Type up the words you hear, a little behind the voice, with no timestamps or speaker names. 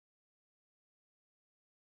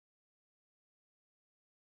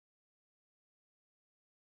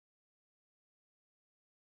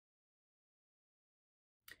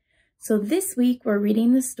So this week we're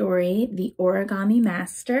reading the story, The Origami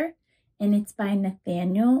Master, and it's by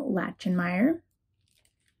Nathaniel Lachenmeyer.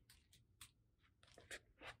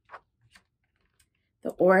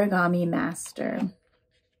 The Origami Master.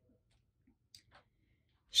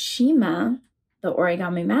 Shima, the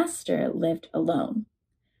Origami Master, lived alone,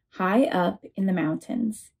 high up in the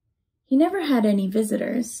mountains. He never had any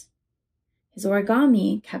visitors. His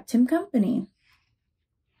origami kept him company.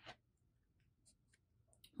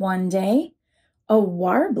 One day, a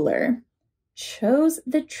warbler chose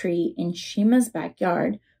the tree in Shima's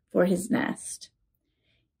backyard for his nest.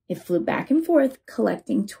 It flew back and forth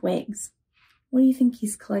collecting twigs. What do you think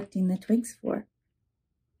he's collecting the twigs for?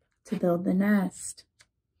 To build the nest.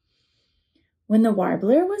 When the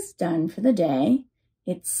warbler was done for the day,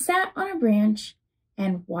 it sat on a branch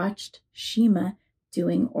and watched Shima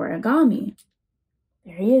doing origami.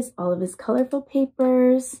 There he is, all of his colorful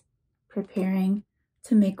papers, preparing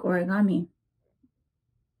to make origami.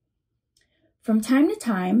 From time to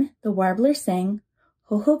time, the warbler sang,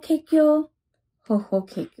 "Ho ho keikyo, ho ho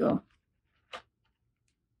keikyo."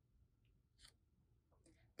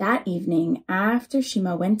 That evening, after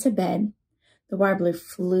Shima went to bed, the warbler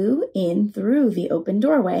flew in through the open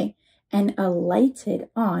doorway and alighted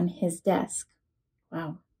on his desk.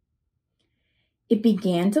 Wow. It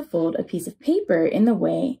began to fold a piece of paper in the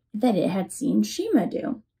way that it had seen Shima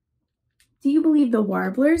do. Do you believe the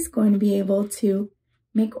warbler is going to be able to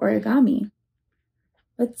make origami?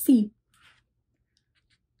 Let's see.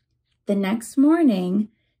 The next morning,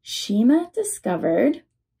 Shima discovered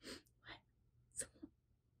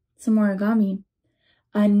some origami,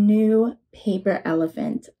 a new paper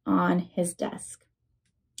elephant on his desk.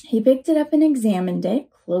 He picked it up and examined it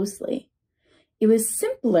closely. It was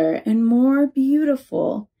simpler and more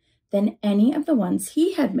beautiful than any of the ones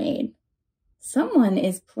he had made. Someone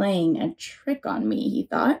is playing a trick on me, he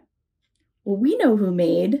thought. Well, we know who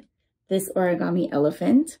made this origami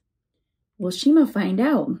elephant. Will Shima find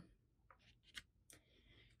out?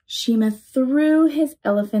 Shima threw his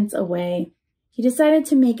elephants away. He decided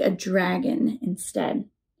to make a dragon instead.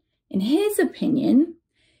 In his opinion,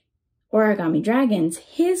 his origami dragons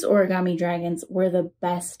were the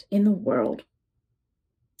best in the world.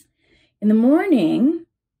 In the morning,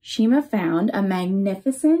 Shima found a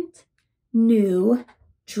magnificent new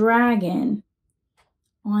dragon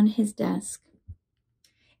on his desk.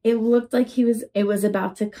 It looked like it was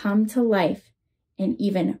about to come to life and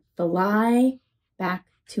even fly back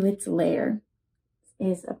to its lair.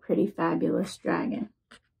 This is a pretty fabulous dragon.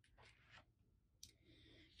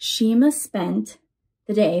 Shima spent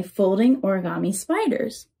the day folding origami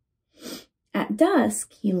spiders. At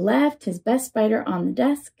dusk, he left his best spider on the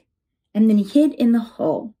desk and then he hid in the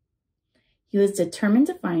hole. He was determined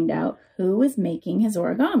to find out who was making his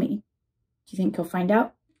origami. Do you think he'll find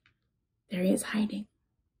out? There he is hiding.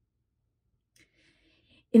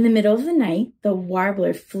 In the middle of the night, the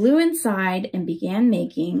warbler flew inside and began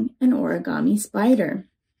making an origami spider.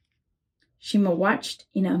 Shima watched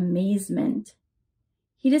in amazement.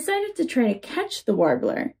 He decided to try to catch the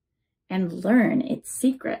warbler and learn its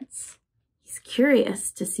secrets. He's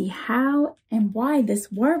curious to see how and why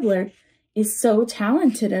this warbler is so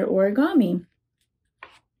talented at origami.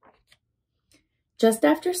 Just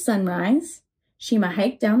after sunrise, Shima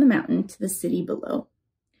hiked down the mountain to the city below.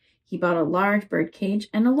 He bought a large bird cage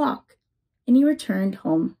and a lock, and he returned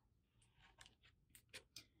home.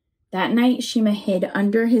 That night, Shima hid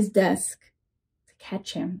under his desk to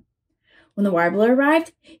catch him. When the warbler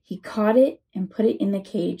arrived, he caught it and put it in the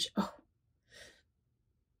cage. Oh.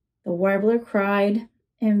 The warbler cried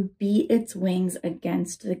and beat its wings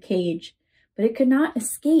against the cage, but it could not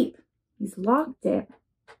escape. He's locked it.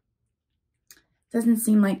 Doesn't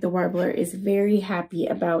seem like the warbler is very happy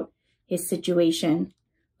about his situation.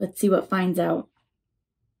 Let's see what finds out.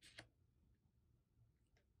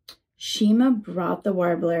 Shima brought the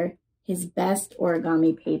warbler his best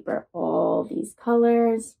origami paper, all these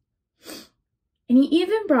colors. And he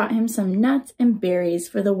even brought him some nuts and berries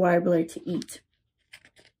for the warbler to eat.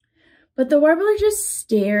 But the warbler just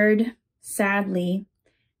stared sadly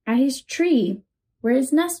at his tree where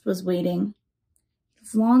his nest was waiting. He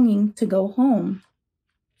was longing to go home.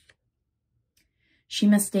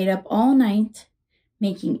 Shima stayed up all night,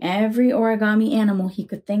 making every origami animal he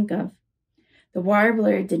could think of. The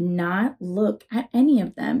warbler did not look at any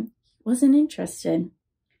of them. He wasn't interested.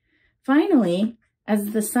 Finally,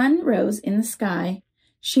 as the sun rose in the sky,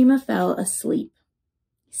 Shima fell asleep.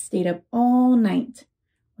 He stayed up all night.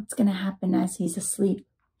 What's going to happen as he's asleep?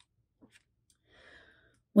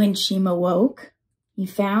 When Shima woke, he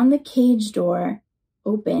found the cage door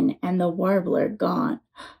open and the warbler gone.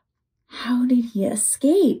 How did he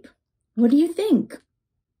escape? What do you think?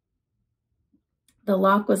 The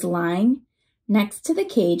lock was lying next to the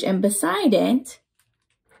cage, and beside it,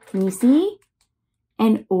 can you see?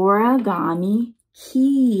 An origami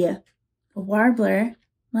key. The warbler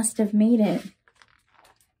must have made it.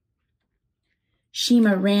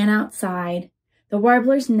 Shima ran outside. The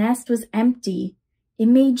warbler's nest was empty. It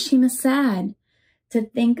made Shima sad to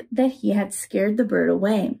think that he had scared the bird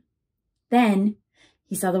away. Then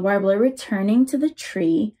he saw the warbler returning to the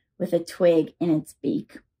tree with a twig in its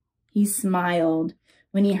beak. He smiled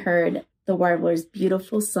when he heard the warbler's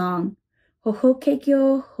beautiful song,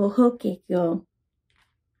 Ho-ho-kekyo, ho-ho-kekyo.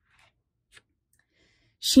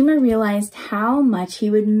 Shima realized how much he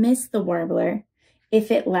would miss the warbler if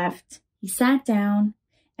it left. He sat down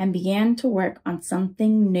and began to work on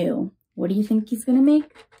something new. What do you think he's going to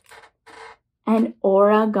make? An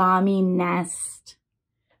origami nest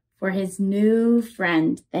for his new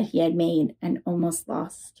friend that he had made and almost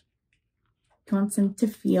lost. He wants him to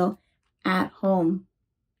feel at home.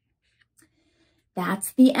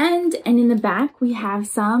 That's the end. And in the back, we have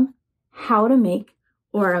some how to make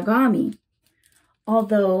origami.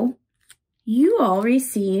 Although you all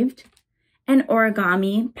received an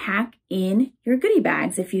origami pack in your goodie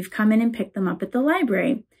bags if you've come in and picked them up at the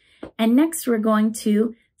library. And next we're going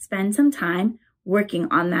to spend some time working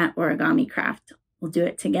on that origami craft. We'll do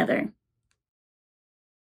it together.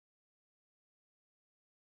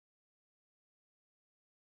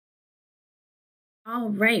 All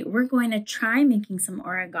right, we're going to try making some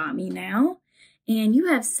origami now. And you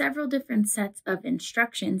have several different sets of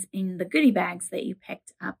instructions in the goodie bags that you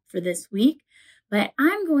picked up for this week. But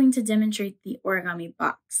I'm going to demonstrate the origami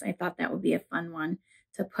box. I thought that would be a fun one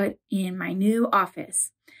to put in my new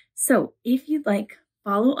office. So if you'd like,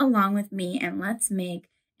 follow along with me and let's make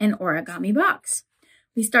an origami box.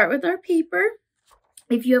 We start with our paper.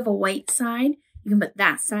 If you have a white side, you can put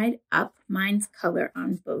that side up. Mine's color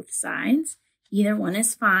on both sides. Either one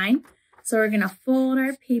is fine. So we're going to fold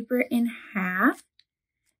our paper in half.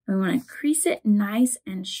 We want to crease it nice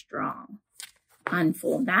and strong.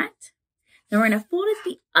 Unfold that. Then we're going to fold it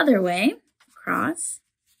the other way, across.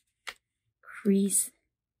 Crease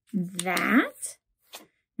that.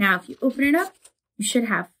 Now, if you open it up, you should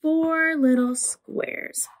have 4 little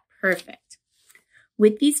squares. Perfect.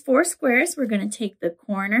 With these 4 squares, we're going to take the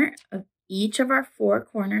corner of each of our 4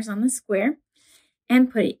 corners on the square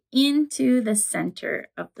and put it into the center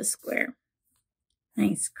of the square.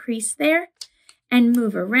 Nice crease there. And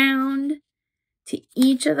move around to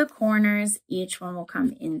each of the corners. Each one will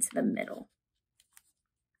come into the middle.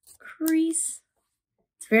 Crease.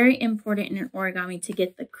 It's very important in an origami to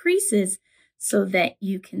get the creases so that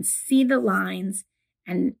you can see the lines.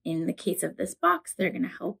 And in the case of this box, they're going to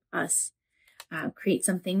help us create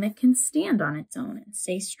something that can stand on its own and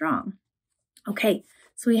stay strong. Okay,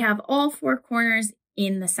 so we have all 4 corners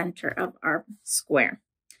in the center of our square.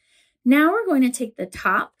 Now we're going to take the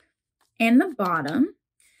top and the bottom,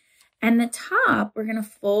 and the top we're going to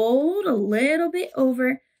fold a little bit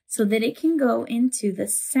over so that it can go into the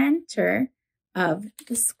center of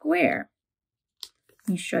the square.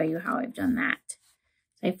 Let me show you how I've done that.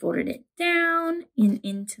 So I folded it down and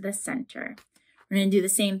into the center. We're going to do the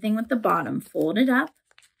same thing with the bottom. Fold it up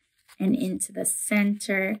and into the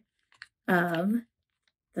center of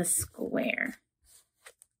the square.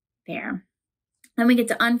 There. Then we get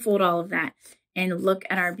to unfold all of that and look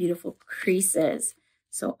at our beautiful creases.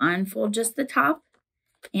 So unfold just the top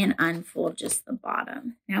and unfold just the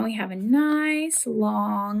bottom. Now we have a nice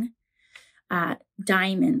long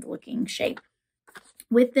diamond looking shape.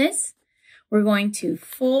 With this, we're going to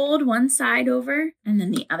fold one side over and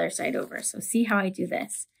then the other side over. So see how I do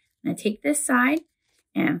this. I'm going to take this side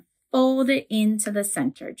and fold it into the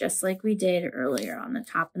center, just like we did earlier on the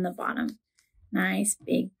top and the bottom. Nice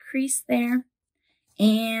big crease there.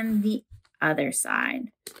 And the other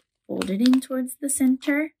side. Fold it in towards the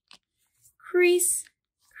center. Crease,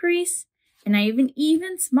 crease. And I have an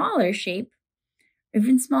even smaller shape,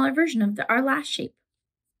 even smaller version of our last shape.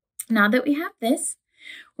 Now that we have this,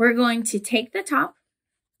 we're going to take the top.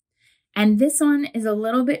 And this one is a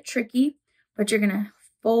little bit tricky, but you're going to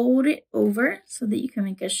fold it over so that you can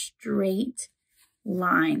make a straight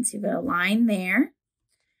line. So you've got a line there.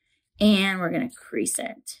 And we're going to crease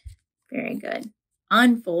it. Very good.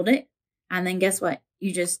 Unfold it. And then guess what?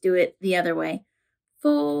 You just do it the other way.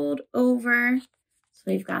 Fold over. So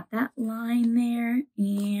we've got that line there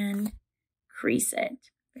and crease it.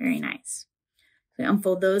 Very nice. So we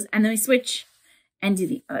unfold those and then we switch and do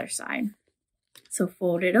the other side. So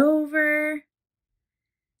fold it over.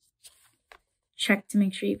 Check to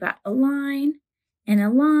make sure you've got a line and a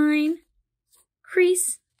line.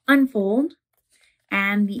 Crease, unfold,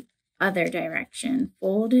 and the other direction.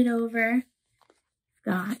 Fold it over.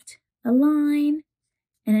 Got a line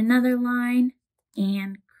and another line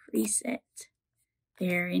and crease it.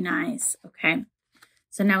 Very nice. Okay.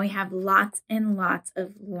 So now we have lots and lots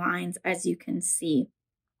of lines, as you can see.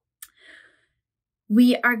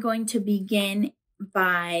 We are going to begin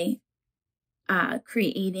by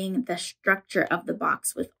creating the structure of the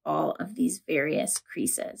box with all of these various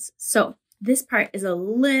creases. So this part is a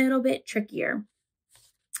little bit trickier.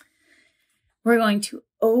 We're going to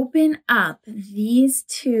open up these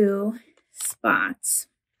two spots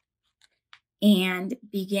and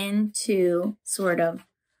begin to sort of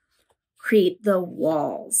create the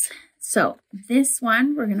walls. So this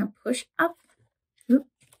one, we're going to push up. Oop.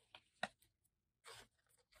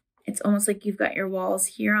 It's almost like you've got your walls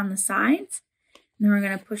here on the sides. And then we're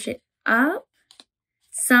going to push it up.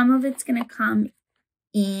 Some of it's going to come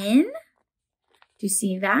in. Do you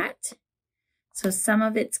see that? So some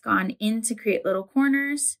of it's gone in to create little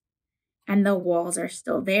corners and the walls are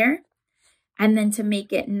still there. And then to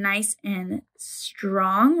make it nice and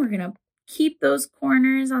strong, we're going to keep those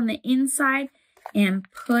corners on the inside and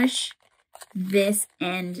push this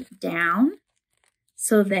end down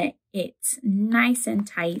so that it's nice and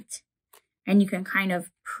tight. And you can kind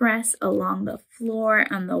of press along the floor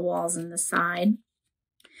on the walls and the side.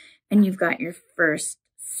 And you've got your first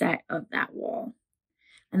set of that wall.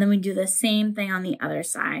 And then we do the same thing on the other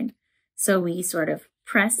side. So we sort of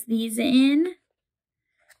press these in.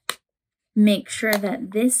 Make sure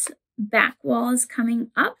that this back wall is coming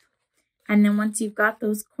up. And then once you've got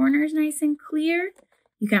those corners nice and clear,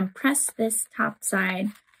 you can press this top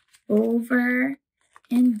side over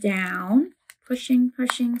and down, pushing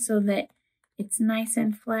so that it's nice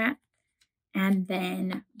and flat. And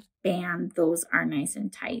then bam, those are nice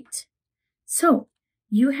and tight. So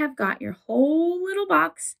you have got your whole little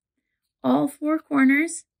box, all four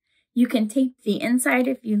corners. You can tape the inside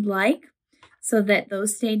if you'd like so that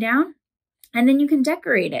those stay down. And then you can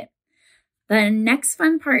decorate it. The next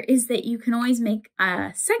fun part is that you can always make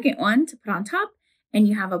a second one to put on top and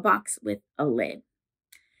you have a box with a lid.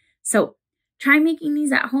 So try making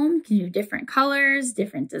these at home. You can do different colors,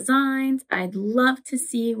 different designs. I'd love to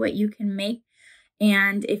see what you can make.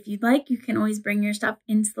 And if you'd like, you can always bring your stuff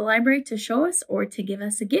into the library to show us or to give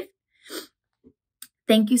us a gift.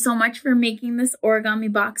 Thank you so much for making this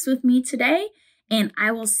origami box with me today. And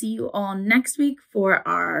I will see you all next week for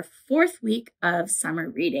our 4th week of summer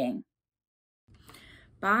reading.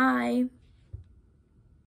 Bye.